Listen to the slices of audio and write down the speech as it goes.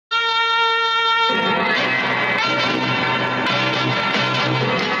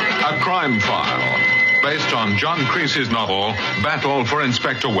crime file based on John Creasy's novel Battle for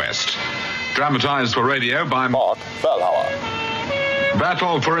Inspector West, dramatized for radio by Mark Fellhauer.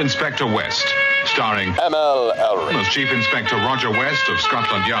 Battle for Inspector West, starring M.L. Elric as Chief Inspector Roger West of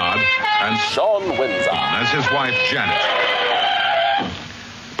Scotland Yard and Shawn Windsor as his wife Janet.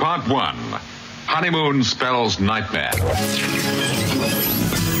 Part 1. Honeymoon spells nightmare.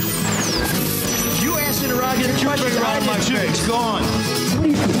 You asked interrogator question around my face. It's gone. What are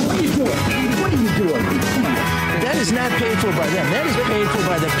you doing? What are you doing? That is not paid for by them. That is paid for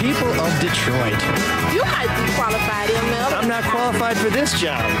by the people of Detroit. You might be qualified, ML. I'm not qualified for this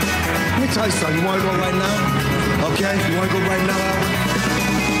job. Let me tell you something. You want to go right now? Okay? You want to go right now, Albert?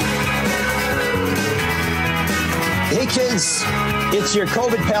 Hey kids, it's your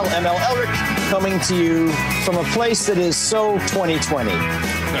COVID pal ML Elric coming to you from a place that is so 2020.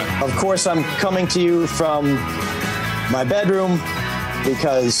 Of course, I'm coming to you from my bedroom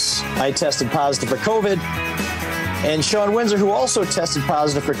because I tested positive for COVID. And Shawn Windsor, who also tested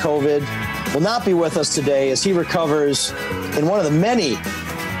positive for COVID, will not be with us today as he recovers in one of the many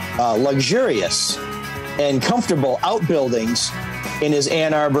luxurious and comfortable outbuildings in his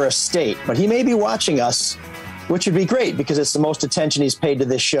Ann Arbor estate. But he may be watching us, which would be great because it's the most attention he's paid to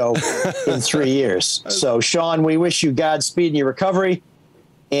this show in 3 years. So, Shawn, we wish you Godspeed in your recovery.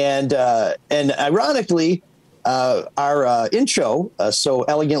 And ironically, our intro, so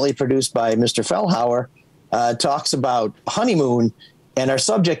elegantly produced by Mr. Fellhauer, talks about honeymoon. And our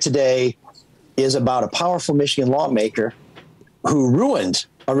subject today is about a powerful Michigan lawmaker who ruined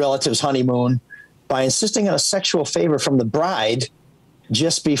a relative's honeymoon by insisting on a sexual favor from the bride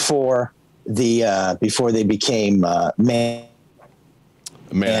just before they became man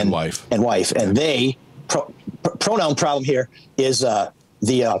and wife. And they pronoun problem here is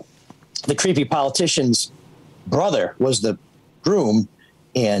the creepy politician's brother was the groom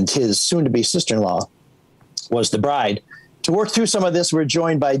and his soon-to-be sister-in-law was the bride. To work through some of this, we're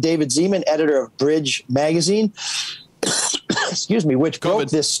joined by David Zeman, editor of Bridge Magazine, excuse me, which broke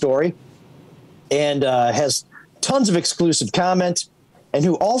this story and has tons of exclusive comment, and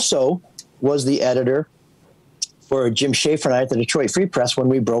who also was the editor for Jim Schaefer and I at the Detroit Free Press when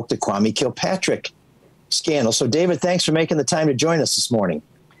we broke the Kwame Kilpatrick scandal. So, David, thanks for making the time to join us this morning.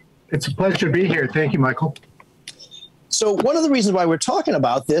 It's a pleasure to be here. Thank you, Michael. So one of the reasons why we're talking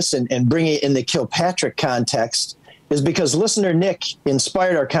about this and bringing it in the Kilpatrick context is because listener Nick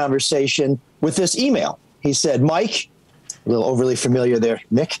inspired our conversation with this email. He said, Mike, a little overly familiar there,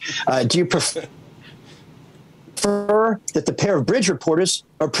 Nick, do you prefer that the pair of bridge reporters,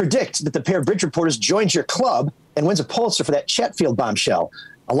 or predict that the pair of bridge reporters joins your club and wins a Pulitzer for that Chatfield bombshell?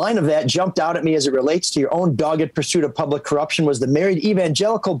 A line of that jumped out at me as it relates to your own dogged pursuit of public corruption. Was the married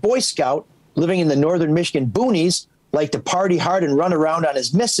evangelical Boy Scout living in the northern Michigan boonies like to party hard and run around on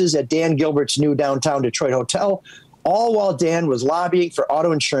his missus at Dan Gilbert's new downtown Detroit hotel, all while Dan was lobbying for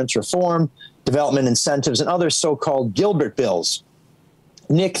auto insurance reform, development incentives, and other so-called Gilbert bills?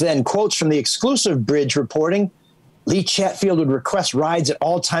 Nick then quotes from the exclusive Bridge reporting. Lee Chatfield would request rides at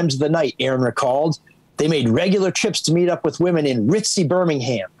all times of the night, Aaron recalled. They made regular trips to meet up with women in ritzy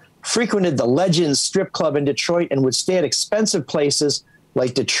Birmingham, frequented the Legends strip club in Detroit, and would stay at expensive places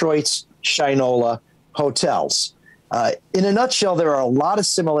like Detroit's Shinola hotels. In a nutshell, there are a lot of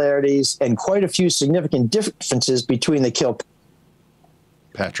similarities and quite a few significant differences between the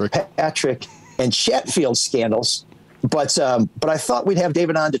Kilpatrick and Chatfield scandals. But I thought we'd have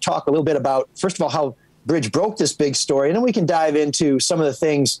David on to talk a little bit about, first of all, how Bridge broke this big story, and then we can dive into some of the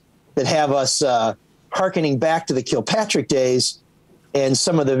things that have us hearkening back to the Kilpatrick days and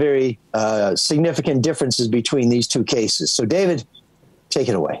some of the very significant differences between these two cases. So, David, take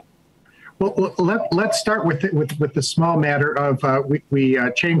it away. Well, let's start with the small matter of we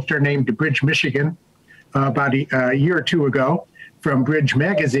changed our name to Bridge Michigan about a year or two ago from Bridge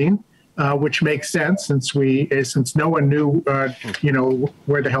Magazine, which makes sense since no one knew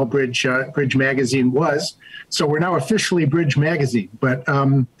where the hell Bridge Magazine was. So we're now officially Bridge Magazine, but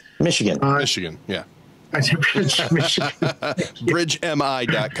Michigan, yeah. Michigan.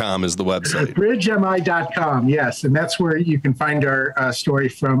 BridgeMI.com is the website. BridgeMI.com, yes. And that's where you can find our story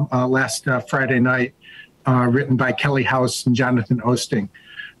from last Friday night, written by Kelly House and Jonathan Osting.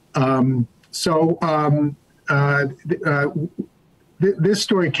 This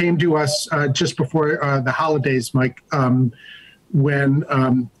story came to us just before the holidays, Mike,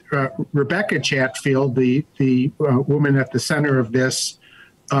 when Rebecca Chatfield, the woman at the center of this,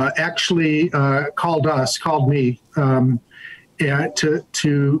 actually called me to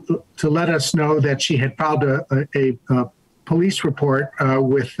let us know that she had filed a police report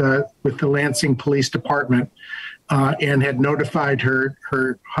with the Lansing Police Department and had notified her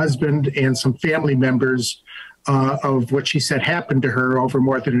husband and some family members of what she said happened to her over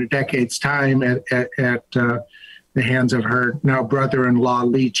more than a decade's time at the hands of her now brother-in-law,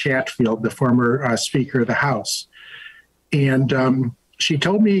 Lee Chatfield, the former Speaker of the House. And she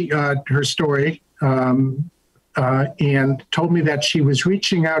told me her story and told me that she was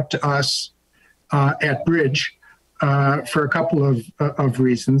reaching out to us at Bridge for a couple of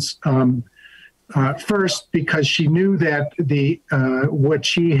reasons. First, because she knew that what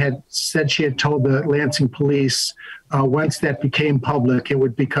she had said she had told the Lansing police, once that became public, it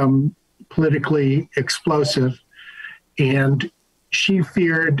would become politically explosive. And she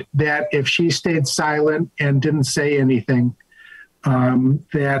feared that if she stayed silent and didn't say anything,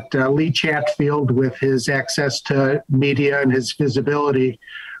 that Lee Chatfield, with his access to media and his visibility,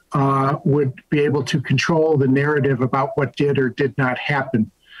 would be able to control the narrative about what did or did not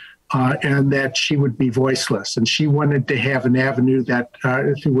happen, and that she would be voiceless. And she wanted to have an avenue that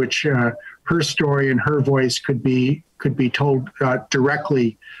through which her story and her voice could be told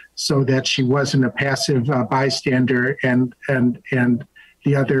directly, so that she wasn't a passive bystander, and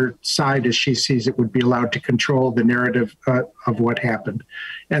the other side, as she sees it, would be allowed to control the narrative of what happened.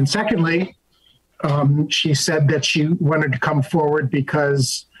 And secondly, she said that she wanted to come forward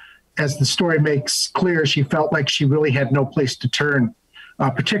because, as the story makes clear, she felt like she really had no place to turn,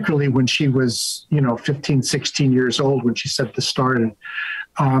 particularly when she was, 15, 16 years old when she said this started.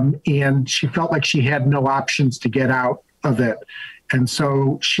 And she felt like she had no options to get out of it. And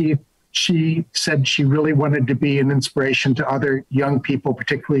so she said she really wanted to be an inspiration to other young people,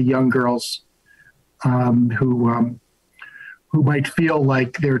 particularly young girls, who might feel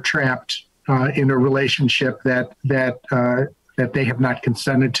like they're trapped in a relationship that they have not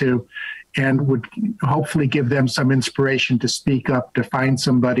consented to, and would hopefully give them some inspiration to speak up, to find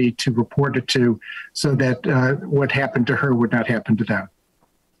somebody to report it to, so that what happened to her would not happen to them.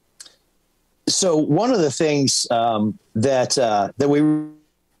 So one of the things that we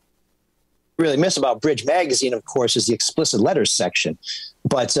really miss about Bridge Magazine, of course, is the explicit letters section.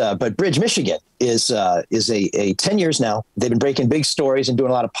 But Bridge, Michigan is a 10 years now. They've been breaking big stories and doing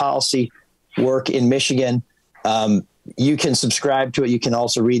a lot of policy work in Michigan. You can subscribe to it. You can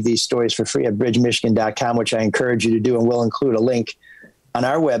also read these stories for free at bridgemichigan.com, which I encourage you to do, and we'll include a link on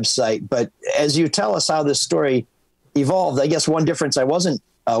our website. But as you tell us how this story evolved, I guess one difference I wasn't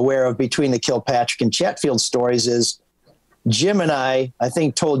aware of between the Kilpatrick and Chatfield stories is Jim and I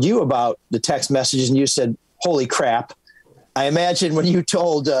think, told you about the text messages, and you said, "Holy crap." I imagine when you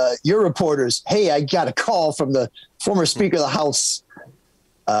told your reporters, "Hey, I got a call from the former Speaker of the House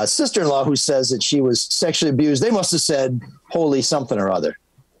sister-in-law who says that she was sexually abused," they must have said, "Holy something or other."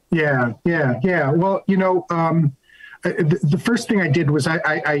 Yeah. Well, the first thing I did was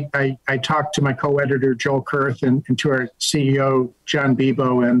I talked to my co-editor, Joel Kurth, and to our CEO, John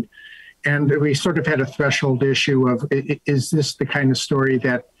Bebo, and we sort of had a threshold issue of, is this the kind of story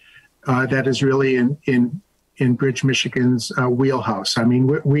that is really in Bridge, Michigan's wheelhouse? I mean,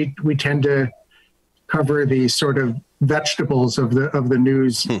 we tend to cover the sort of vegetables of the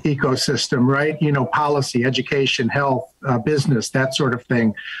news ecosystem, right? Policy, education, health, business, that sort of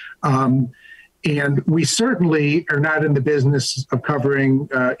thing. And we certainly are not in the business of covering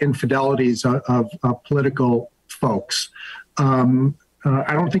infidelities of political folks.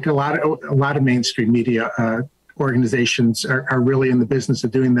 I don't think a lot of mainstream media organizations are really in the business of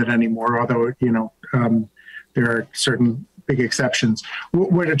doing that anymore, although, there are certain big exceptions.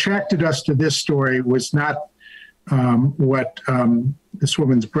 What attracted us to this story was not what this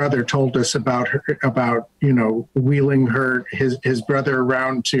woman's brother told us about wheeling his brother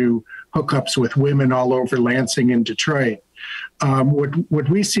around to hookups with women all over Lansing and Detroit. What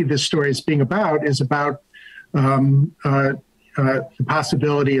we see this story as being about is about the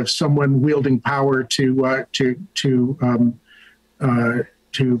possibility of someone wielding power to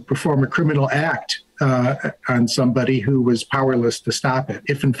perform a criminal act on somebody who was powerless to stop it.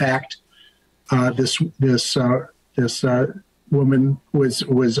 If in fact this woman was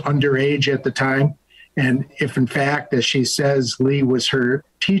underage at the time, and if in fact, as she says, Lee was her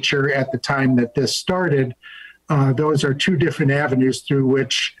teacher at the time that this started, those are two different avenues through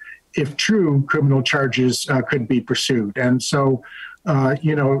which, if true, criminal charges could be pursued. And so,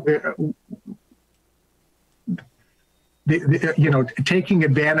 taking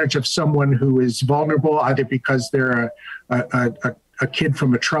advantage of someone who is vulnerable, either because they're a kid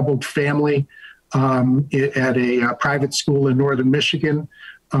from a troubled family at a private school in northern Michigan,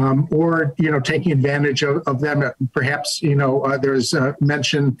 or taking advantage of them. Perhaps there's a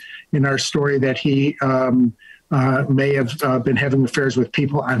mention in our story that he may have been having affairs with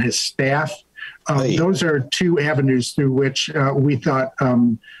people on his staff. Those are two avenues through which we thought,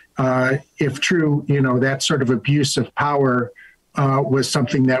 if true, that sort of abuse of power was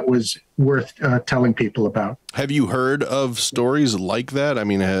something that was worth telling people about. Have you heard of stories like that? I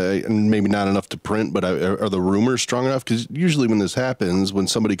mean, maybe not enough to print, but are the rumors strong enough? Because usually when this happens, when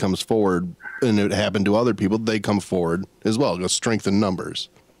somebody comes forward and it happened to other people, they come forward as well. Go strengthen numbers.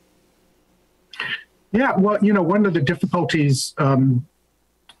 Yeah, well, one of the difficulties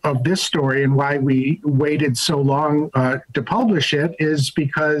of this story and why we waited so long to publish it is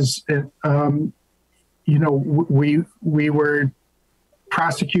because, we were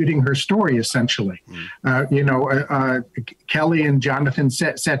prosecuting her story, essentially. Kelly and Jonathan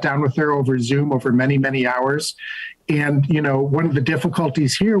sat down with her over Zoom over many, many hours. And, one of the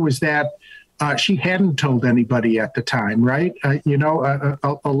difficulties here was that she hadn't told anybody at the time, right? A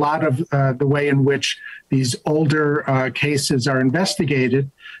lot of the way in which these older cases are investigated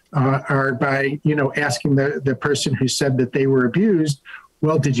are by, asking the person who said that they were abused,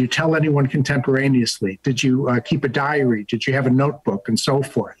 well, did you tell anyone contemporaneously? Did you keep a diary? Did you have a notebook and so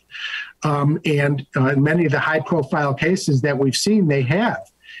forth? And many of the high profile cases that we've seen, they have.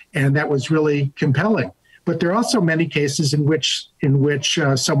 And that was really compelling. But there are also many cases in which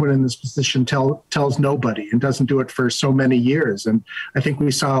someone in this position tells nobody and doesn't do it for so many years. And I think we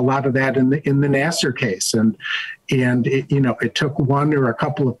saw a lot of that in the Nassar case. And it took one or a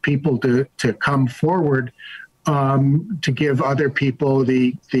couple of people to come forward to give other people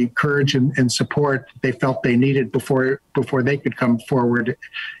the courage and support they felt they needed before they could come forward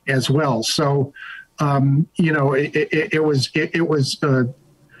as well. So, it was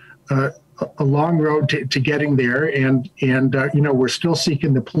a long road to getting there, and we're still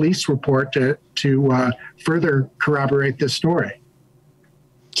seeking the police report to further corroborate this story.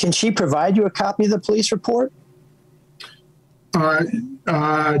 Can she provide you a copy of the police report?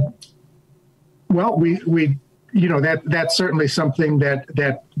 Well, we that's certainly something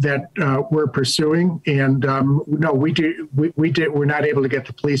that we're pursuing, and no, we're not able to get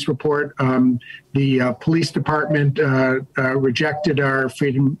the police report. The police department rejected our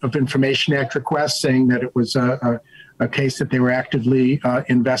Freedom of Information Act request, saying that it was a case that they were actively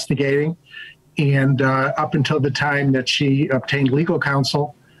investigating, and up until the time that she obtained legal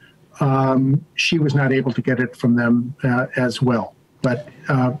counsel, she was not able to get it from them as well. But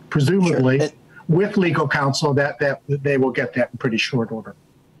presumably. Sure. With legal counsel, that they will get that in pretty short order.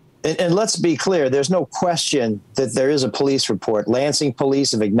 And let's be clear, there's no question that there is a police report. Lansing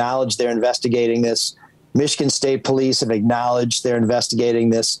police have acknowledged they're investigating this. Michigan State Police have acknowledged they're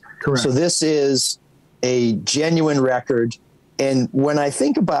investigating this. Correct. So this is a genuine record. And when I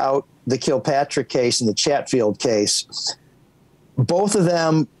think about the Kilpatrick case and the Chatfield case, both of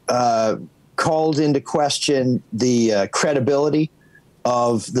them called into question the credibility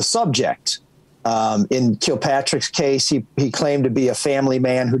of the subject. In Kilpatrick's case, he claimed to be a family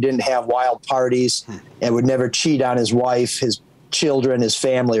man who didn't have wild parties and would never cheat on his wife, his children, his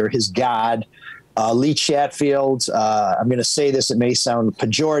family, or his God. Lee Chatfield, I'm going to say this, it may sound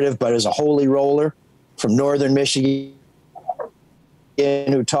pejorative, but is a holy roller from northern Michigan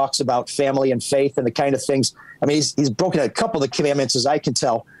who talks about family and faith and the kind of things. I mean, he's broken a couple of the commandments, as I can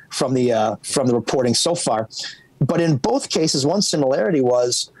tell from the reporting so far. But in both cases, one similarity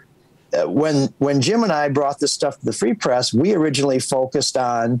was, when Jim and I brought this stuff to the Free Press, we originally focused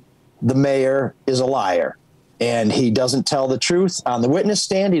on the mayor is a liar and he doesn't tell the truth on the witness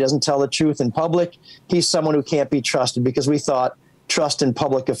stand. He doesn't tell the truth in public. He's someone who can't be trusted, because we thought trust in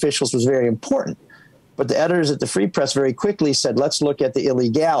public officials was very important. But the editors at the Free Press very quickly said, let's look at the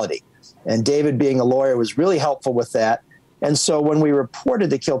illegality. And David, being a lawyer, was really helpful with that. And so when we reported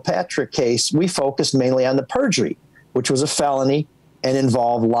the Kilpatrick case, we focused mainly on the perjury, which was a felony and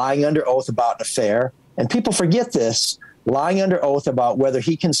involved lying under oath about an affair. And people forget this, lying under oath about whether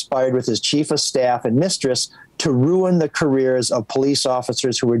he conspired with his chief of staff and mistress to ruin the careers of police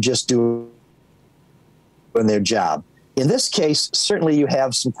officers who were just doing their job. In this case, certainly you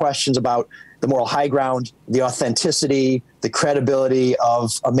have some questions about the moral high ground, the authenticity, the credibility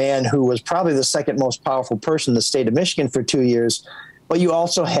of a man who was probably the second most powerful person in the state of Michigan for 2 years. But you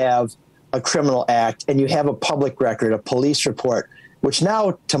also have a criminal act, and you have a public record, a police report, which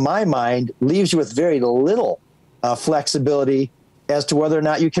now, to my mind, leaves you with very little flexibility as to whether or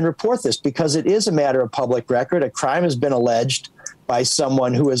not you can report this, because it is a matter of public record. A crime has been alleged by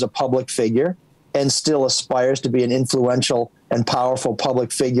someone who is a public figure and still aspires to be an influential and powerful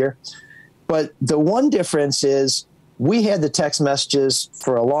public figure. But the one difference is we had the text messages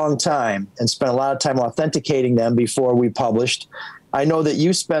for a long time and spent a lot of time authenticating them before we published. I know that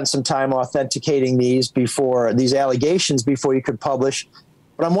you spent some time authenticating these allegations before you could publish.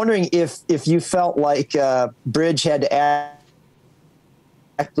 But I'm wondering if you felt like Bridge had to act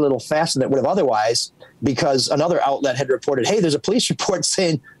a little faster than it would have otherwise, because another outlet had reported, hey, there's a police report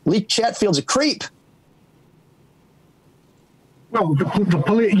saying Lee Chatfield's a creep. Well, the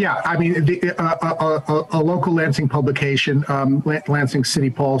police, yeah. I mean, a local Lansing publication, Lansing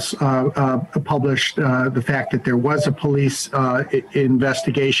City Pulse, published the fact that there was a police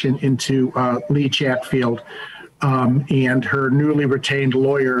investigation into Lee Chatfield, and her newly retained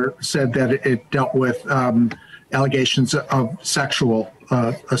lawyer said that it dealt with allegations of sexual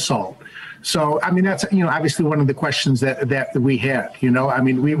assault. So, I mean, that's, you know, obviously one of the questions that we had. You know, I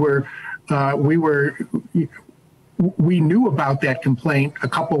mean, we knew about that complaint a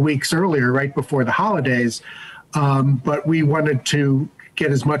couple of weeks earlier, right before the holidays, but we wanted to get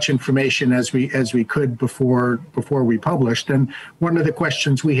as much information as we could before we published. And one of the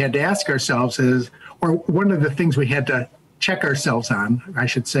questions we had to ask ourselves is, or one of the things we had to check ourselves on, I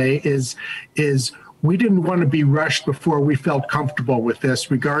should say, is we didn't want to be rushed before we felt comfortable with this,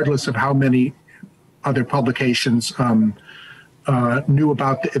 regardless of how many other publications knew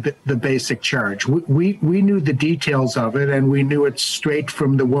about the basic charge. We knew the details of it, and we knew it straight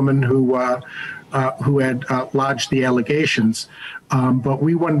from the woman who had lodged the allegations. But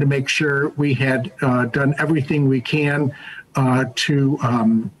we wanted to make sure we had done everything we can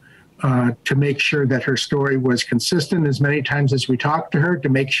to make sure that her story was consistent as many times as we talked to her, to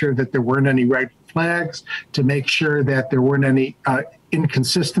make sure that there weren't any red flags, to make sure that there weren't any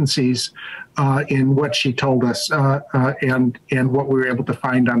inconsistencies in what she told us and what we were able to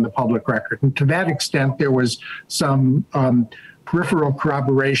find on the public record. And to that extent, there was some peripheral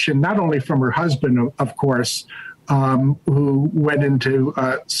corroboration, not only from her husband, of course, who went into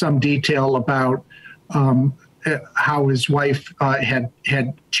some detail about how his wife had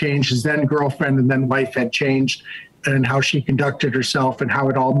changed, his then girlfriend and then wife had changed, and how she conducted herself and how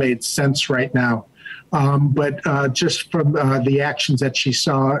it all made sense right now. But just from the actions that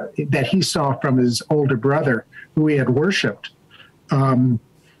he saw from his older brother, who he had worshipped,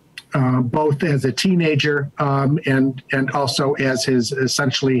 both as a teenager and also as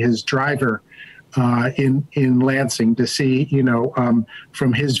essentially his driver in Lansing, to see, you know,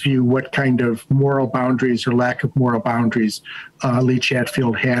 from his view, what kind of moral boundaries or lack of moral boundaries Lee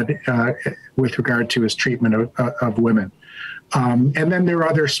Chatfield had with regard to his treatment of women. And then there are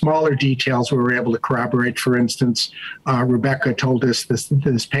other smaller details we were able to corroborate. For instance, Rebecca told us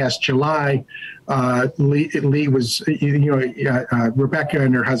this past July, Lee was, Rebecca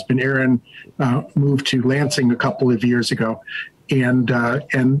and her husband Aaron moved to Lansing a couple of years ago. And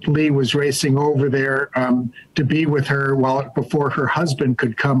Lee was racing over there to be with her before her husband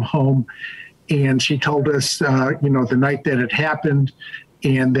could come home. And she told us, the night that it happened,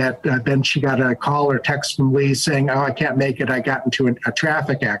 and that then she got a call or text from Lee saying, "Oh, I can't make it. I got into a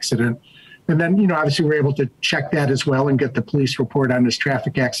traffic accident." And then, obviously we're able to check that as well and get the police report on this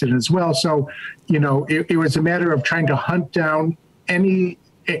traffic accident as well. So, it was a matter of trying to hunt down any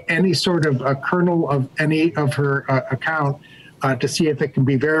sort of a kernel of any of her account to see if it can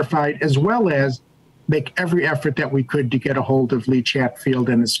be verified, as well as make every effort that we could to get a hold of Lee Chatfield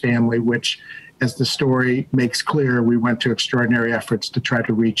and his family, which, as the story makes clear, we went to extraordinary efforts to try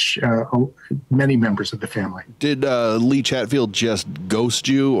to reach many members of the family. Did Lee Chatfield just ghost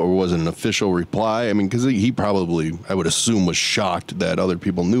you, or was it an official reply? I mean, because he probably, I would assume, was shocked that other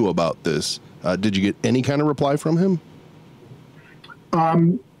people knew about this. Did you get any kind of reply from him?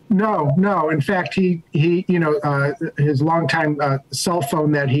 No. In fact, he his longtime cell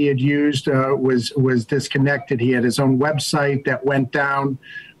phone that he had used was disconnected. He had his own website that went down.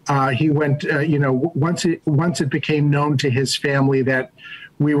 He went, once it became known to his family that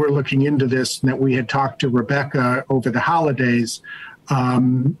we were looking into this and that we had talked to Rebecca over the holidays,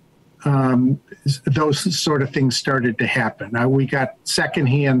 those sort of things started to happen. We got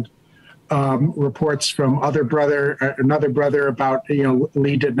secondhand reports from another brother about,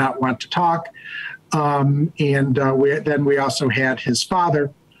 Lee did not want to talk. And we also had his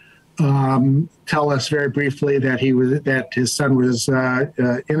father tell us very briefly that his son was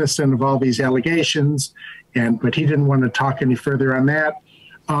innocent of all these allegations, but he didn't want to talk any further on that.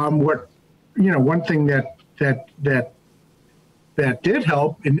 One thing that did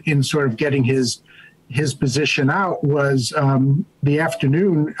help in sort of getting his position out was the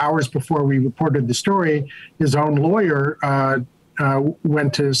afternoon, hours before we reported the story, his own lawyer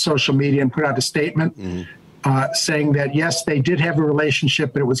went to social media and put out a statement saying that, yes, they did have a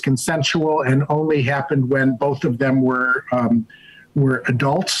relationship, but it was consensual and only happened when both of them were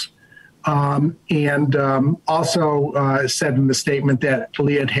adults. And also said in the statement that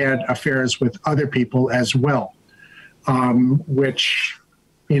Lee had affairs with other people as well, which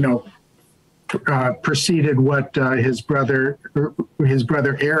preceded what his brother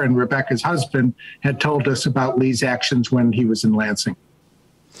Aaron, Rebecca's husband, had told us about Lee's actions when he was in Lansing.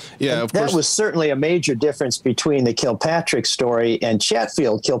 Yeah, of course. That was certainly a major difference between the Kilpatrick story and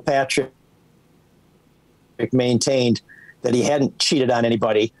Chatfield. Kilpatrick maintained that he hadn't cheated on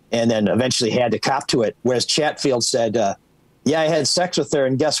anybody and then eventually had to cop to it, whereas Chatfield said, yeah, I had sex with her,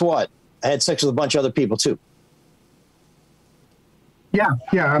 and guess what? I had sex with a bunch of other people, too. Yeah,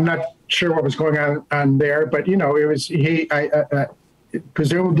 I'm not sure what was going on there, but, it was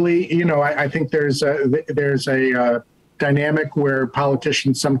presumably, I think there's a dynamic where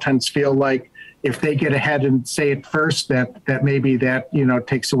politicians sometimes feel like if they get ahead and say it first, that maybe that,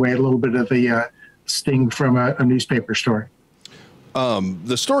 takes away a little bit of the sting from a newspaper story.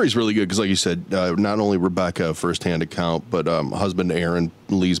 The story's really good because, like you said, not only Rebecca firsthand account, but husband Aaron,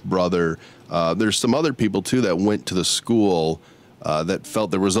 Lee's brother. There's some other people too that went to the school that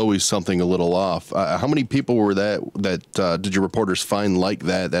felt there was always something a little off. How many people were that did your reporters find like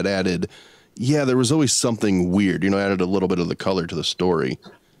that added? Yeah, there was always something weird. Added a little bit of the color to the story.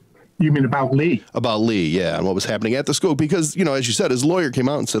 You mean about Lee? About Lee, yeah, and what was happening at the school. Because, as you said, his lawyer came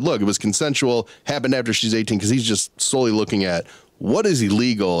out and said, look, it was consensual, happened after she's 18, because he's just solely looking at what is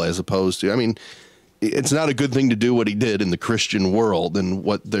illegal as opposed to, it's not a good thing to do what he did in the Christian world and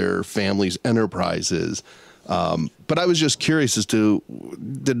what their family's enterprise is. But I was just curious as to,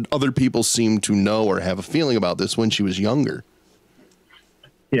 did other people seem to know or have a feeling about this when she was younger?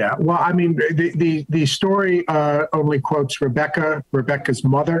 Yeah, well, the story only quotes Rebecca's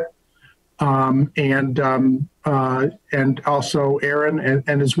mother, and also Aaron,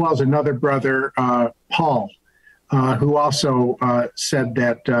 and as well as another brother, Paul, who also said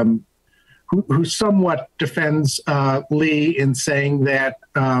that, who somewhat defends Lee in saying that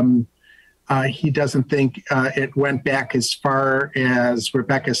he doesn't think it went back as far as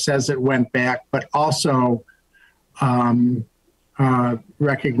Rebecca says it went back, but also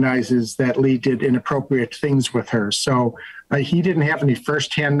recognizes that Lee did inappropriate things with her. So he didn't have any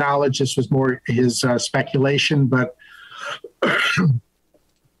firsthand knowledge. This was more his speculation, but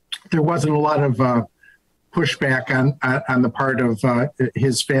there wasn't a lot of pushback on the part of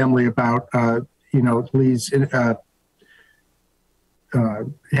his family about Lee's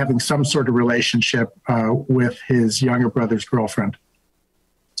having some sort of relationship with his younger brother's girlfriend.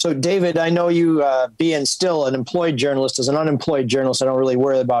 So, David, I know you being still an employed journalist. As an unemployed journalist, I don't really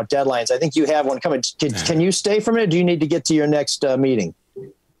worry about deadlines. I think you have one coming. Can you stay for a minute? Do you need to get to your next meeting?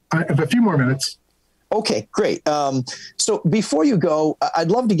 I have a few more minutes. Okay, great. So before you go,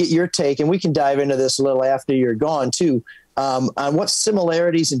 I'd love to get your take, and we can dive into this a little after you're gone, too, on what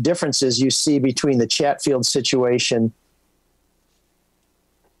similarities and differences you see between the Chatfield situation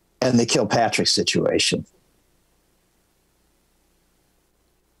and the Kilpatrick situation.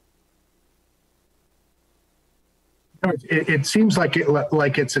 It seems like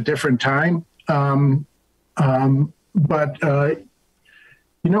it's a different time, but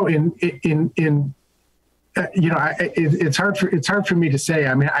it's hard for me to say.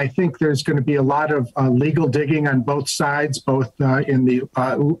 I think there's going to be a lot of legal digging on both sides, both in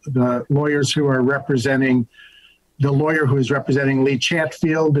the lawyers who are representing the lawyer who is representing Lee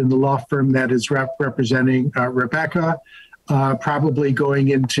Chatfield and the law firm that is representing Rebecca. Probably going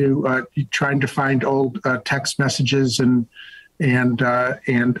into trying to find old text messages and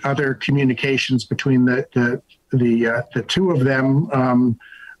other communications between the two of them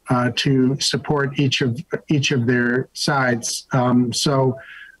to support each of their sides. That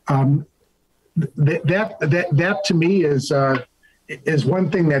to me is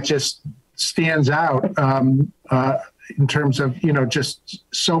one thing that just stands out in terms of just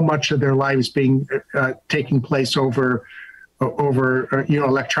so much of their lives being taking place over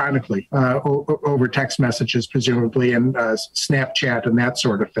electronically, over text messages, presumably, and Snapchat and that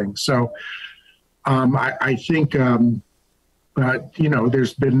sort of thing. So I think,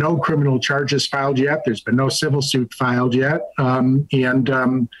 there's been no criminal charges filed yet. There's been no civil suit filed yet. And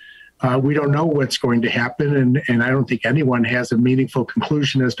we don't know what's going to happen. And I don't think anyone has a meaningful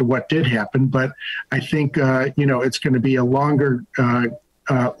conclusion as to what did happen. But I think, it's going to be a longer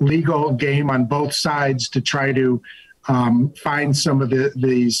legal game on both sides to try to find some of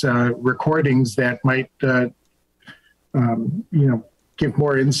these recordings that might, give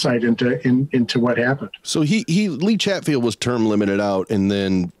more insight into what happened. So Lee Chatfield was term limited out and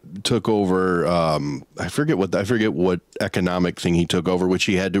then took over. I forget what economic thing he took over, which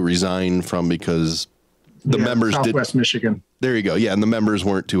he had to resign from because the members Southwest Michigan. There you go. Yeah, and the members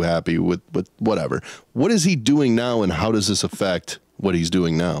weren't too happy with whatever. What is he doing now, and how does this affect what he's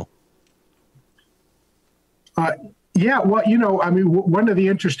doing now? Yeah, well, I mean, one of the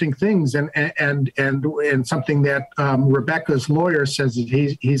interesting things, and something that Rebecca's lawyer says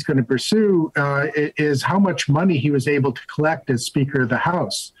that he's going to pursue is how much money he was able to collect as Speaker of the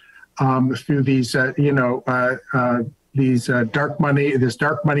House through these, this dark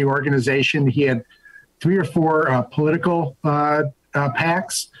money organization. He had 3 or 4 political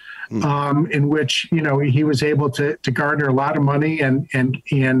PACs. In which he was able to garner a lot of money and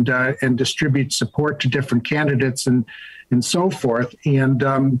distribute support to different candidates and so forth.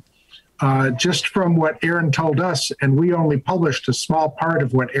 And just from what Aaron told us, and we only published a small part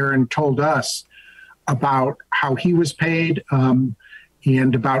of what Aaron told us about how he was paid and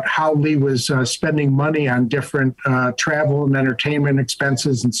about how Lee was spending money on different travel and entertainment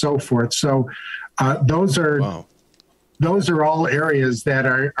expenses and so forth. So those are. Wow. Those are all areas that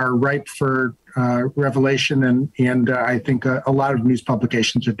are ripe for revelation, and I think a lot of news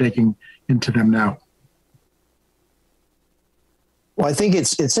publications are digging into them now. Well, I think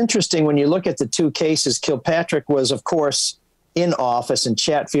it's interesting when you look at the 2 cases. Kilpatrick was, of course, in office, and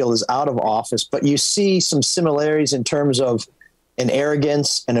Chatfield is out of office, but you see some similarities in terms of an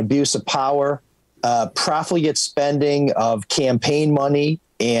arrogance, an abuse of power, profligate spending of campaign money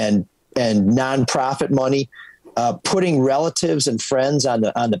and nonprofit money. Putting relatives and friends on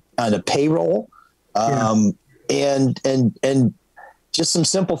the payroll, and just some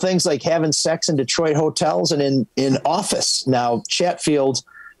simple things like having sex in Detroit hotels and in office. Now Chatfield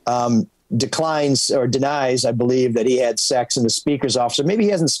declines or denies, I believe, that he had sex in the Speaker's office. Or maybe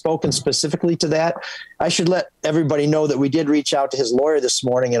he hasn't spoken specifically to that. I should let everybody know that we did reach out to his lawyer this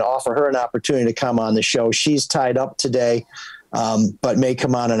morning and offer her an opportunity to come on the show. She's tied up today, but may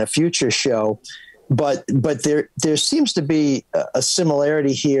come on a future show. But there seems to be a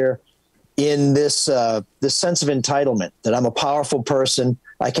similarity here in this sense of entitlement, that I'm a powerful person.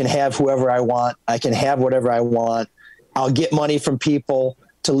 I can have whoever I want. I can have whatever I want. I'll get money from people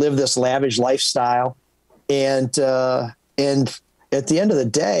to live this lavish lifestyle. And at the end of the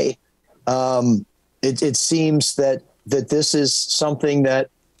day, it seems that this is something that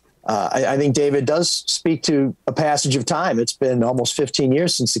I think David does speak to a passage of time. It's been almost 15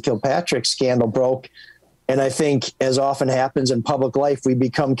 years since the Kilpatrick scandal broke. And I think, as often happens in public life, we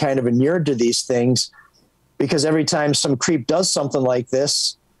become kind of inured to these things because every time some creep does something like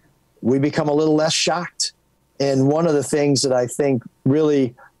this, we become a little less shocked. And one of the things that I think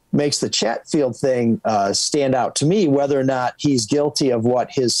really makes the Chatfield thing stand out to me, whether or not he's guilty of what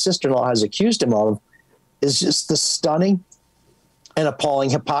his sister-in-law has accused him of, is just the stunning and appalling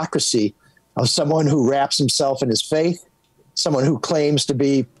hypocrisy of someone who wraps himself in his faith, someone who claims to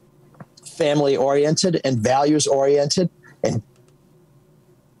be family-oriented and values-oriented and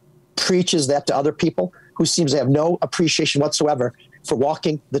preaches that to other people, who seems to have no appreciation whatsoever for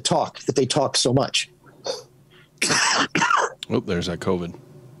walking the talk that they talk so much. Oh, there's that COVID.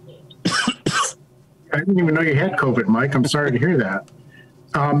 I didn't even know you had COVID, Mike. I'm sorry to hear that.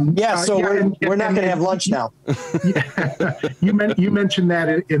 We're not going to have lunch now. You mentioned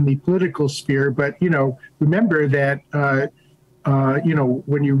that in the political sphere, but remember that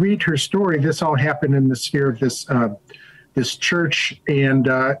when you read her story, this all happened in the sphere of this church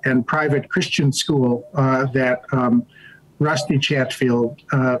and private Christian school that Rusty Chatfield,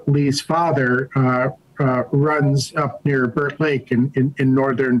 Lee's father, runs up near Burt Lake in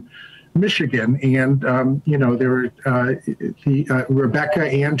northern Michigan. And, there were Rebecca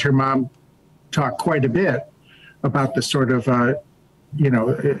and her mom talked quite a bit about the sort of, the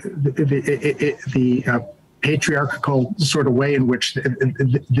patriarchal sort of way in which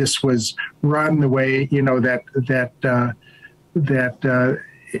this was run, the way, that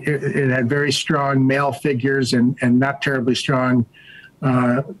it had very strong male figures and not terribly strong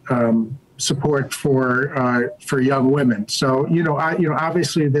support for young women. So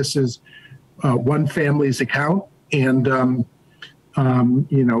obviously this is one family's account, and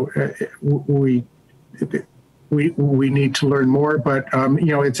we need to learn more. But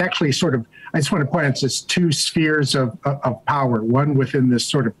it's actually sort of, I just want to point out, it's just 2 spheres of power. One within this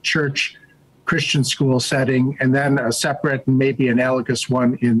sort of church Christian school setting, and then a separate and maybe analogous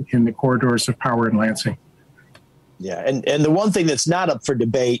one in the corridors of power in Lansing. Yeah, and the one thing that's not up for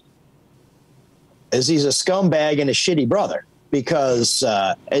debate is he's a scumbag and a shitty brother, because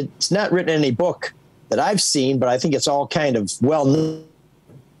it's not written in any book that I've seen, but I think it's all kind of well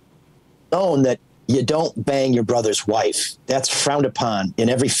known that you don't bang your brother's wife. That's frowned upon in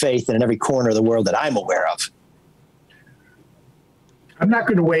every faith and in every corner of the world that I'm aware of. I'm not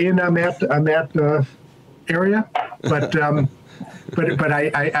going to weigh in on that area, but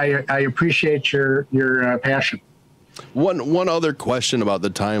I appreciate your passion. One other question about the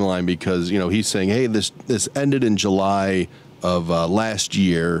timeline, because he's saying, hey, this ended in July of last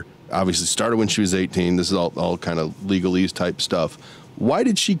year. Obviously started when she was 18. This is all kind of legalese type stuff. Why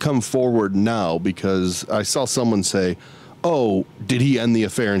did she come forward now? Because I saw someone say, oh, did he end the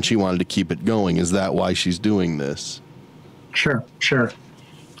affair and she wanted to keep it going? Is that why she's doing this? Sure.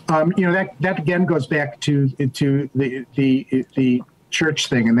 That again goes back to the church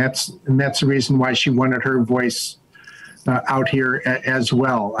thing, and that's the reason why she wanted her voice out here as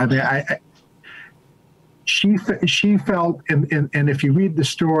well. I mean, she felt, and if you read the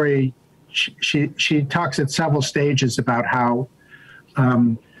story, she talks at several stages about how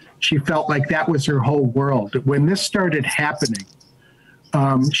she felt like that was her whole world. When this started happening,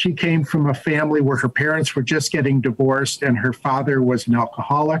 she came from a family where her parents were just getting divorced and her father was an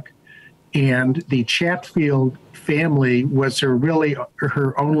alcoholic, and the Chatfield family was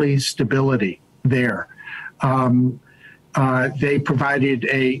her only stability there. They provided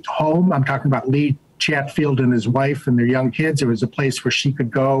a home. I'm talking about Lee Chatfield and his wife and their young kids. It was a place where she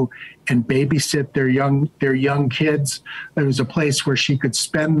could go and babysit their young kids. There was a place where she could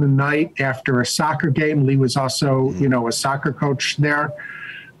spend the night after a soccer game. Lee was also, a soccer coach there,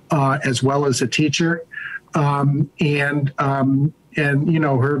 as well as a teacher. And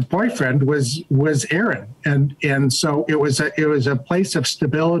her boyfriend was Aaron. And so it was a place of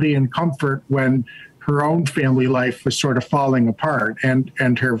stability and comfort when her own family life was sort of falling apart.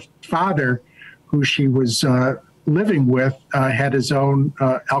 And her father, who she was living with, had his own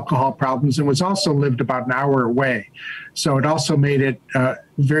alcohol problems and was also lived about an hour away. So it also made it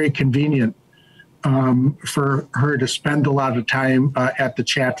very convenient for her to spend a lot of time at the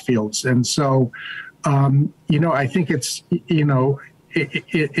Chatfields. And so, I think it's,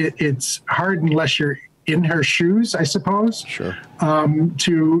 it's hard unless you're in her shoes, I suppose. Sure. With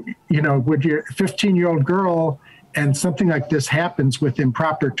your 15-year-old girl, and something like this happens with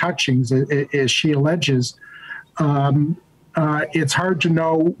improper touchings, as she alleges, it's hard to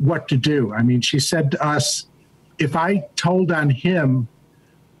know what to do. I mean, she said to us, if I told on him,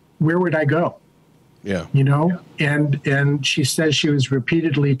 where would I go? Yeah. And she says she was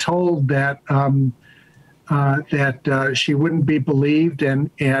repeatedly told that she wouldn't be believed,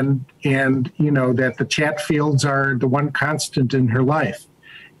 and that the Chatfields are the one constant in her life.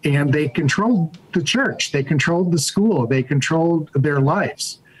 And they controlled the church, they controlled the school, they controlled their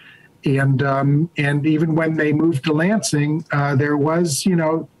lives. And even when they moved to Lansing, there was,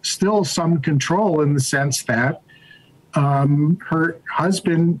 still some control in the sense that her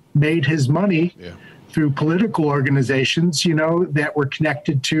husband made his money through political organizations, that were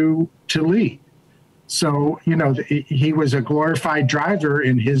connected to Lee. So, he was a glorified driver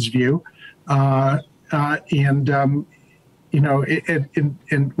in his view. And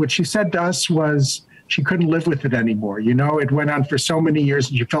what she said to us was she couldn't live with it anymore. It went on for so many years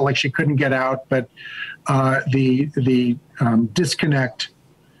and she felt like she couldn't get out, but the disconnect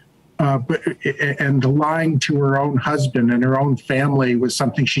and the lying to her own husband and her own family was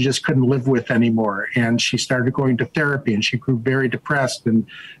something she just couldn't live with anymore. And she started going to therapy and she grew very depressed, and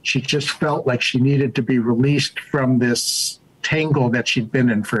she just felt like she needed to be released from this tangle that she'd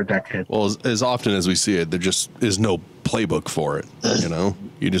been in for a decade. Well, as often as we see it, there just is no playbook for it.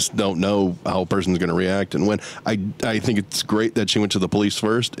 You just don't know how a person's going to react. And when I think it's great that she went to the police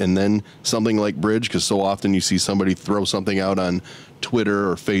first and then something like Bridge, because so often you see somebody throw something out on Twitter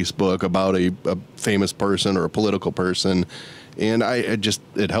or Facebook about a famous person or a political person, and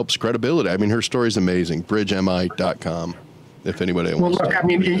it helps credibility. I mean, her story's amazing. BridgeMI.com, if anybody wants to. Well, look, I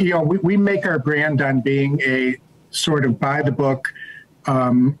mean, we make our brand on being a sort of by the book,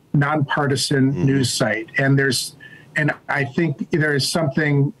 nonpartisan news site. And I think there is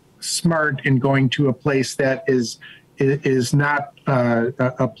something smart in going to a place that is not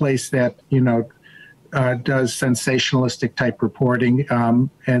a place that, does sensationalistic type reporting.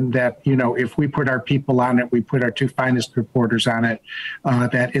 And that, if we put our people on it, we put our two finest reporters on it,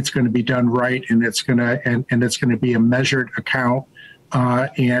 that it's going to be done right. And it's going to be a measured account.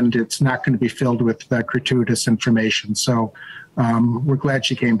 And it's not going to be filled with gratuitous information. So we're glad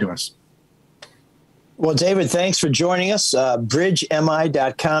she came to us. Well, David, thanks for joining us.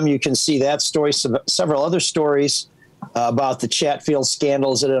 BridgeMI.com. You can see that story, several other stories about the Chatfield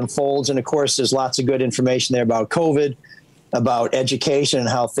scandals that it unfolds. And, of course, there's lots of good information there about COVID, about education and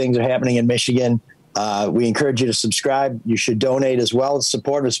how things are happening in Michigan. We encourage you to subscribe. You should donate as well to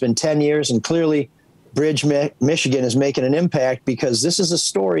support. It's been 10 years, and clearly Bridge, Michigan is making an impact, because this is a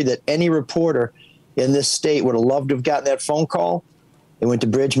story that any reporter in this state would have loved to have gotten that phone call. It went to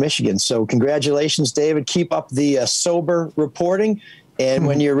Bridge, Michigan. So congratulations, David. Keep up the sober reporting. And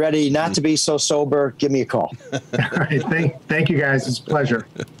when you're ready not to be so sober, give me a call. All right. Thank you, guys. It's a pleasure.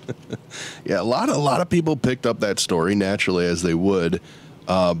 Yeah, a lot of people picked up that story naturally, as they would,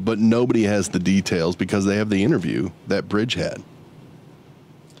 but nobody has the details because they have the interview that Bridge had.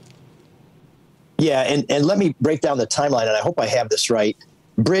 Yeah, and let me break down the timeline, and I hope I have this right.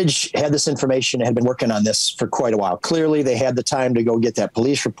 Bridge had this information, had been working on this for quite a while. Clearly, they had the time to go get that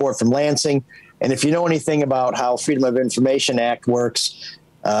police report from Lansing. And if you know anything about how Freedom of Information Act works,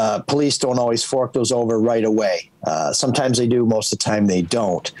 police don't always fork those over right away. Sometimes they do, most of the time they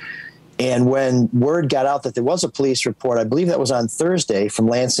don't. And when word got out that there was a police report, I believe that was on Thursday from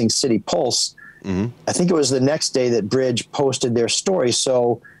Lansing City Pulse. Mm-hmm. I think it was the next day that Bridge posted their story.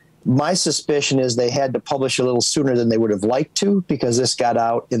 So my suspicion is they had to publish a little sooner than they would have liked to because this got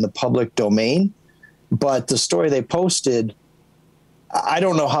out in the public domain. But the story they posted, I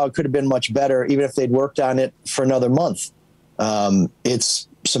don't know how it could have been much better, even if they'd worked on it for another month. It's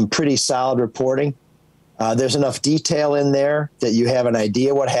some pretty solid reporting. There's enough detail in there that you have an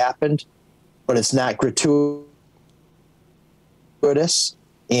idea what happened, but it's not gratuitous.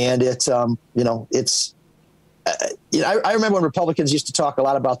 And it's, I remember when Republicans used to talk a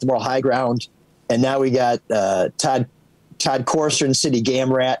lot about the moral high ground, and now we got Todd Courser and City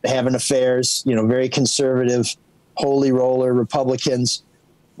Gamrat having affairs, very conservative, holy roller Republicans.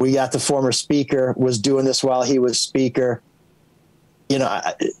 We got the former speaker was doing this while he was speaker.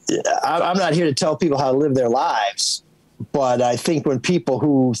 I'm not here to tell people how to live their lives, but I think when people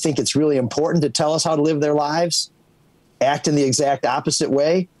who think it's really important to tell us how to live their lives act in the exact opposite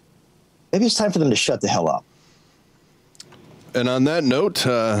way, maybe it's time for them to shut the hell up. And on that note,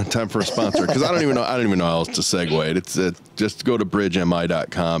 time for a sponsor, because I don't even know how else to segue it. It's just go to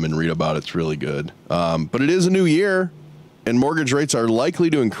bridgemi.com and read about it. It's really good. But it is a new year, and mortgage rates are likely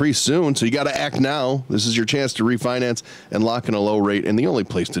to increase soon, so you got to act now. This is your chance to refinance and lock in a low rate, and the only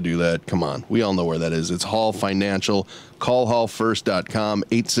place to do that, come on, we all know where that is. It's Hall Financial. Call hallfirst.com,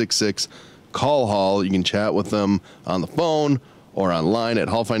 866-CALL-HALL. You can chat with them on the phone or online at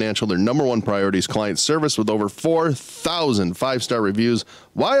Hall Financial. Their number one priority is client service with over 4,000 five-star reviews.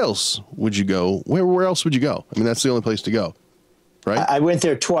 Why else would you go? Where else would you go? I mean, that's the only place to go, right? I went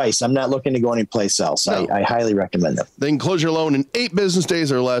there twice. I'm not looking to go anyplace else. No. I highly recommend them. They can close your loan in 8 business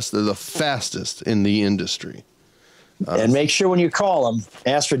days or less. They're the fastest in the industry. And make sure when you call them,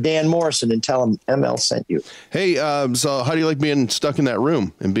 ask for Dan Morrison and tell them ML sent you. Hey, so how do you like being stuck in that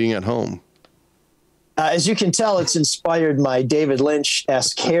room and being at home? As you can tell, it's inspired my David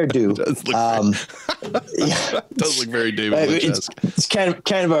Lynch-esque hairdo. It does look very David Lynch-esque. It's kind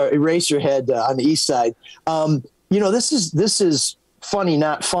of a eraser head on the east side. This is funny,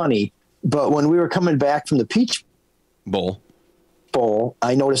 not funny. But when we were coming back from the Peach Bowl,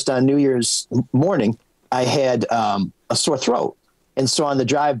 I noticed on New Year's morning I had a sore throat, and so on the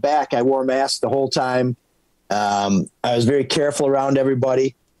drive back, I wore a mask the whole time. I was very careful around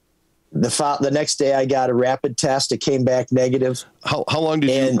everybody. The next day I got a rapid test. It came back negative. How long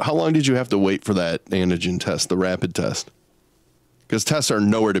did you have to wait for that antigen test, the rapid test? Because tests are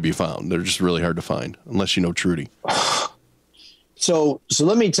nowhere to be found. They're just really hard to find unless you know Trudy. So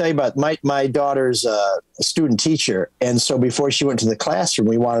let me tell you about my daughter's a student teacher. And so before she went to the classroom,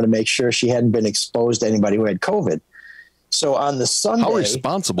 we wanted to make sure she hadn't been exposed to anybody who had COVID. So on the Sunday, how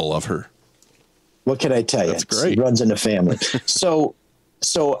responsible of her. What can I tell you? That's great. It runs in the family.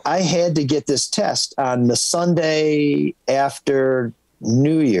 So I had to get this test on the Sunday after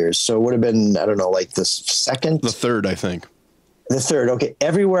New Year's. So it would have been, I don't know, like the second? The third, I think. The third. Okay.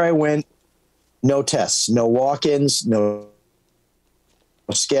 Everywhere I went, no tests, no walk-ins, no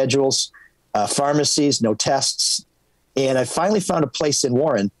schedules, pharmacies, no tests. And I finally found a place in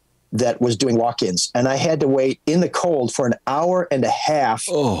Warren that was doing walk-ins. And I had to wait in the cold for an hour and a half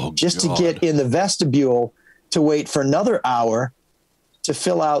to get in the vestibule to wait for another hour to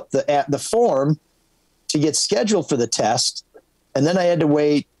fill out the form to get scheduled for the test. And then I had to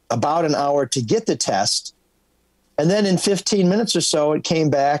wait about an hour to get the test. And then in 15 minutes or so, it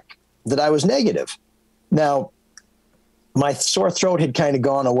came back that I was negative. Now, my sore throat had kind of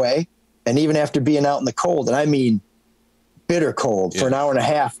gone away. And even after being out in the cold, and I mean bitter cold, for an hour and a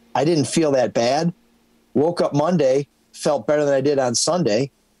half, I didn't feel that bad. Woke up Monday, felt better than I did on Sunday.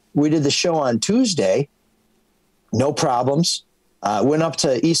 We did the show on Tuesday. No problems. Went up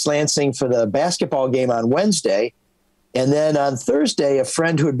to East Lansing for the basketball game on Wednesday. And then on Thursday, a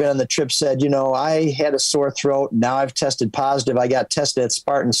friend who had been on the trip said, I had a sore throat. Now I've tested positive. I got tested at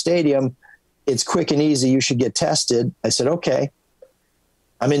Spartan Stadium. It's quick and easy. You should get tested. I said, okay.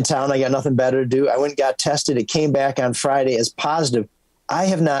 I'm in town. I got nothing better to do. I went and got tested. It came back on Friday as positive. I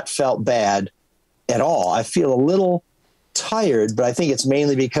have not felt bad at all. I feel a little tired, but I think it's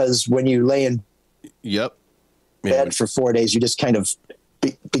mainly because when you lay in bed for 4 days, you just kind of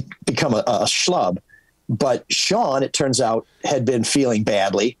become a schlub. But Shawn, it turns out, had been feeling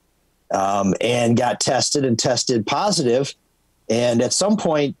badly and got tested positive. And at some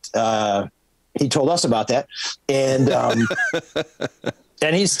point, he told us about that. And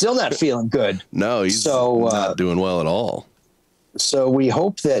and he's still not feeling good. No, he's not doing well at all. So we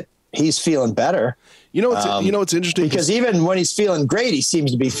hope that he's feeling better. You know what's interesting? Because even when he's feeling great, he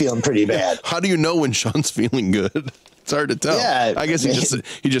seems to be feeling pretty bad. How do you know when Shawn's feeling good? It's hard to tell. Yeah, I guess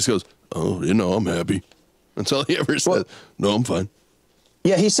he just goes, "Oh, I'm happy." That's all he ever said. Well, no, I'm fine.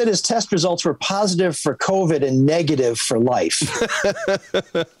 Yeah, he said his test results were positive for COVID and negative for life.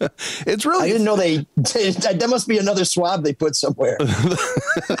 It's really. I didn't know that must be another swab they put somewhere.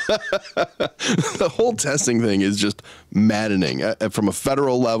 The whole testing thing is just maddening. From a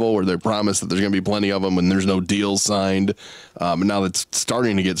federal level, where they promise that there's going to be plenty of them, and there's no deals signed, and now that's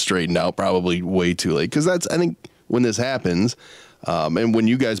starting to get straightened out. Probably way too late, because I think when this happens, and when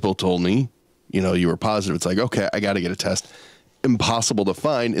you guys both told me, you were positive, it's like, okay, I got to get a test. Impossible to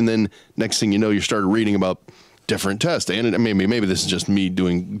find, and then next thing you know, you started reading about different tests, and maybe this is just me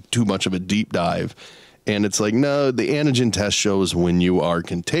doing too much of a deep dive, and it's like, no, the antigen test shows when you are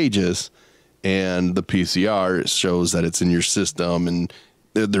contagious, and the PCR shows that it's in your system, and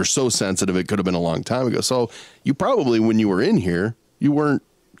they're so sensitive it could have been a long time ago. So you probably, when you were in here, you weren't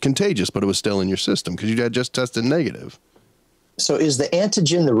contagious, but it was still in your system because you had just tested negative. So is the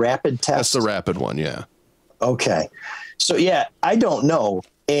antigen the rapid test? That's the rapid one, yeah. Okay. So, yeah, I don't know.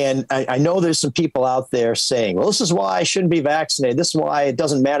 And I know there's some people out there saying, well, this is why I shouldn't be vaccinated. This is why it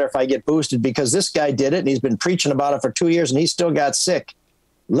doesn't matter if I get boosted, because this guy did it and he's been preaching about it for 2 years and he still got sick.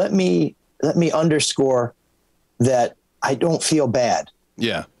 Let me underscore that I don't feel bad.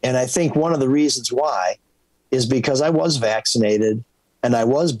 Yeah. And I think one of the reasons why is because I was vaccinated and I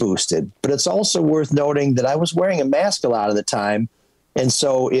was boosted. But it's also worth noting that I was wearing a mask a lot of the time. And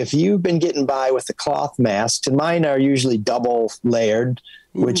so if you've been getting by with the cloth masks, and mine are usually double layered,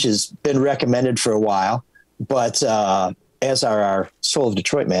 which has been recommended for a while, but as are our Soul of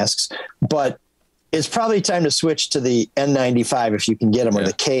Detroit masks. But it's probably time to switch to the N95 if you can get them, or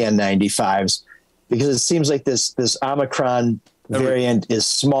the KN95s, because it seems like this Omicron variant is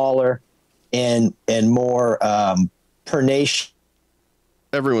smaller and more pernicious.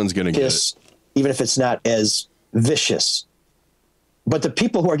 Everyone's going to get it, even if it's not as vicious. But the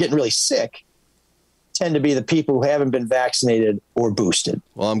people who are getting really sick tend to be the people who haven't been vaccinated or boosted.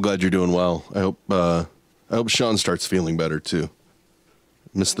 Well, I'm glad you're doing well. I hope Shawn starts feeling better too.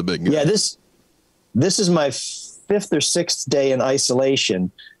 Miss the big guy. Yeah, this is my 5th or 6th day in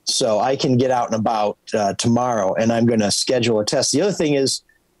isolation, so I can get out and about tomorrow, and I'm going to schedule a test. The other thing is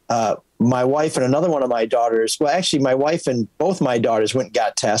my wife and another one of my daughters, well, actually my wife and both my daughters went and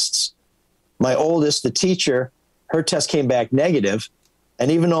got tests. My oldest, the teacher, her test came back negative.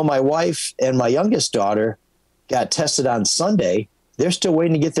 And even though my wife and my youngest daughter got tested on Sunday, they're still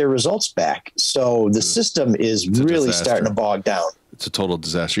waiting to get their results back. So the system is really starting to bog down. It's a total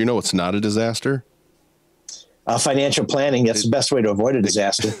disaster. You know what's not a disaster? Financial planning. That's the best way to avoid a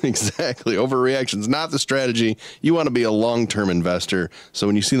disaster. Exactly. Overreaction is not the strategy. You want to be a long-term investor. So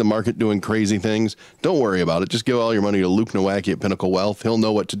when you see the market doing crazy things, don't worry about it. Just give all your money to Luke Nowacki at Pinnacle Wealth. He'll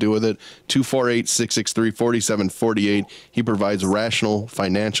know what to do with it. 248-663-4748. He provides rational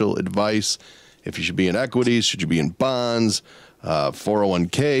financial advice. If you should be in equities, should you be in bonds,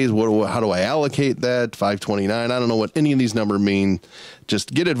 401ks, how do I allocate that? 529. I don't know what any of these numbers mean.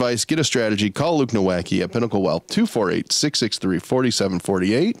 Just get advice, get a strategy. Call Luke Nowacki at Pinnacle Wealth,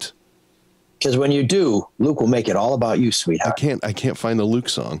 248-663-4748. Because when you do, Luke will make it all about you, sweetheart. I can't find the Luke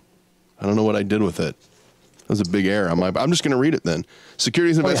song. I don't know what I did with it. That was a big error on my. I'm just going to read it then.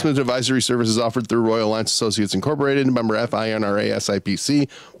 Securities investment advisory services offered through Royal Alliance Associates Incorporated, member FINRA SIPC.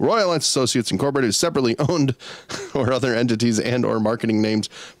 Royal Alliance Associates Incorporated is separately owned, or other entities and or marketing names.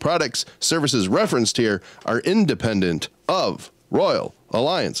 Products, services referenced here are independent of Royal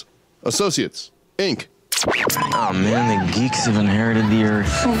Alliance Associates Inc. Oh man, the geeks have inherited the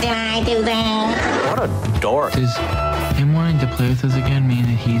earth. Did I do that? What a dork. Does him wanting to play with us again mean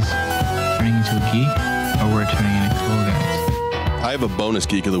that he's turning into a geek, or we're turning into cool guys? I have a bonus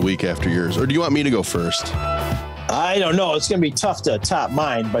geek of the week after yours, or do you want me to go first? I don't know. It's going to be tough to top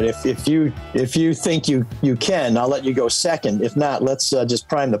mine, but if you think you can, I'll let you go second. If not, let's just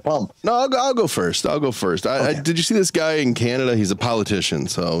prime the pump. No, I'll go first. I'll go first. Okay. Did you see this guy in Canada? He's a politician,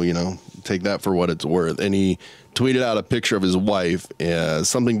 so take that for what it's worth. And he tweeted out a picture of his wife,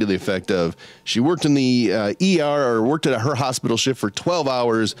 something to the effect of, she worked in the ER or worked at her hospital shift for 12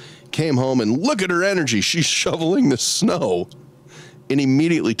 hours, came home, and look at her energy. She's shoveling the snow. And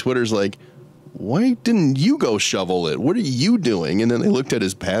immediately Twitter's like, why didn't you go shovel it? What are you doing? And then they looked at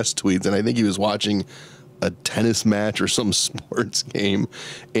his past tweets, and I think he was watching a tennis match or some sports game.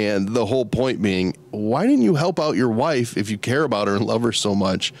 And the whole point being, why didn't you help out your wife if you care about her and love her so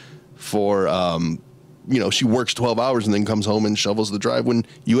much for, she works 12 hours and then comes home and shovels the drive when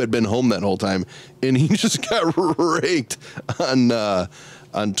you had been home that whole time. And he just got raked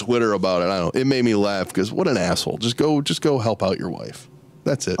on Twitter about it. I don't know. It made me laugh because what an asshole. Just go help out your wife.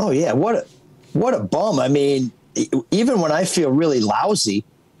 That's it. Oh yeah. What a bum. I mean, even when I feel really lousy,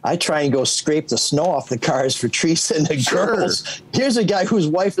 I try and go scrape the snow off the cars for Teresa and the girls. Here's a guy whose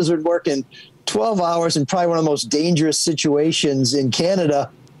wife has been working 12 hours in probably one of the most dangerous situations in Canada,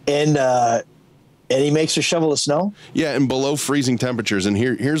 and he makes her shovel the snow? Yeah, and below freezing temperatures. And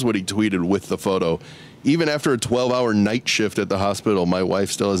here's what he tweeted with the photo. Even after a 12-hour night shift at the hospital, my wife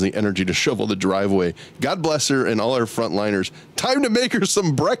still has the energy to shovel the driveway. God bless her and all our frontliners. Time to make her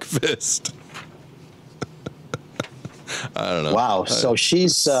some breakfast. I don't know. Wow. So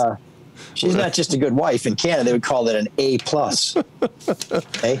she's not just a good wife. In Canada, they would call that an A+.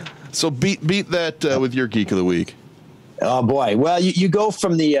 Hey? So beat that with your Geek of the Week. Oh, boy. Well, you go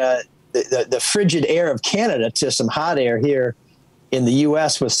from the frigid air of Canada to some hot air here in the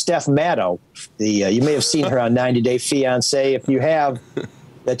U.S. with Steph Matto. You may have seen her on 90 Day Fiancé. If you have,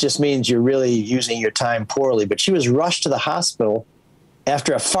 that just means you're really using your time poorly. But she was rushed to the hospital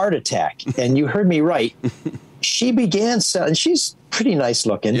after a fart attack. And you heard me right. She began selling, she's pretty nice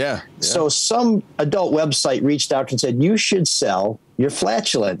looking. Yeah. So some adult website reached out and said, you should sell your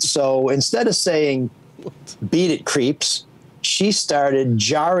flatulence. So instead of saying, beat it, creeps, she started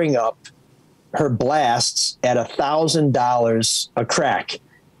jarring up her blasts at $1,000 a crack.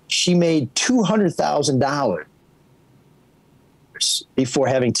 She made $200,000 before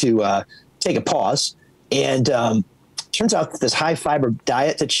having to take a pause. And turns out that this high fiber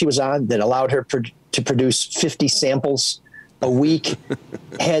diet that she was on that allowed her to produce 50 samples a week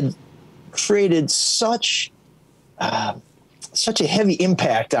had created such a heavy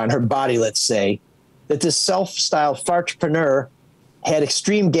impact on her body, let's say, that this self-styled fartrepreneur had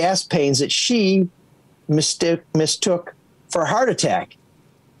extreme gas pains that she mistook for a heart attack.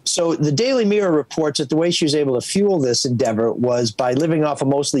 So the Daily Mirror reports that the way she was able to fuel this endeavor was by living off of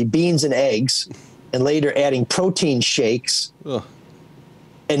mostly beans and eggs and later adding protein shakes. Ugh.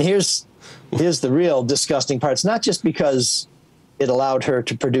 And here's the real disgusting part. It's not just because it allowed her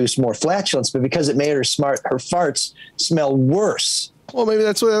to produce more flatulence, but because it made her farts smell worse. Well, maybe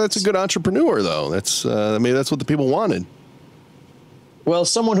that's a good entrepreneur, though. Maybe that's what the people wanted. Well,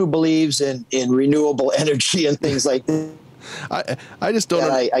 someone who believes in renewable energy and things like that. I just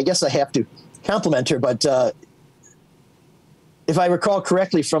don't. I guess I have to compliment her, but if I recall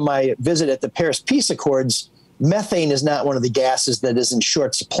correctly from my visit at the Paris Peace Accords, methane is not one of the gases that is in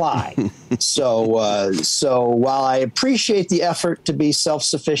short supply. So while I appreciate the effort to be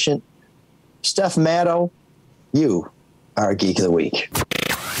self-sufficient, Steph Matto, you are a Geek of the Week.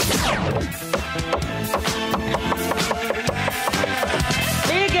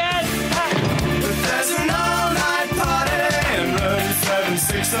 There's an all-night party in room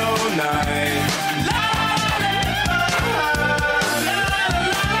 7609.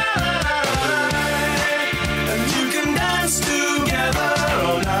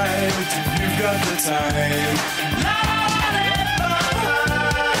 Time.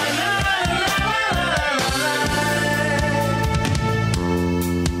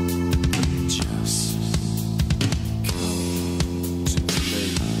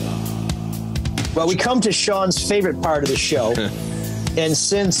 Well, we come to Shawn's favorite part of the show. And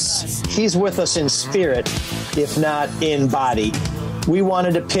since he's with us in spirit, if not in body, we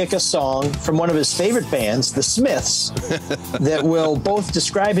wanted to pick a song from one of his favorite bands, The Smiths, that will both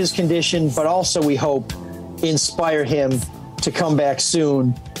describe his condition, but also, we hope, inspire him to come back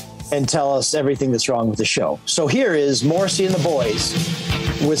soon and tell us everything that's wrong with the show. So here is Morrissey and the Boys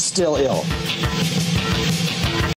with Still Ill.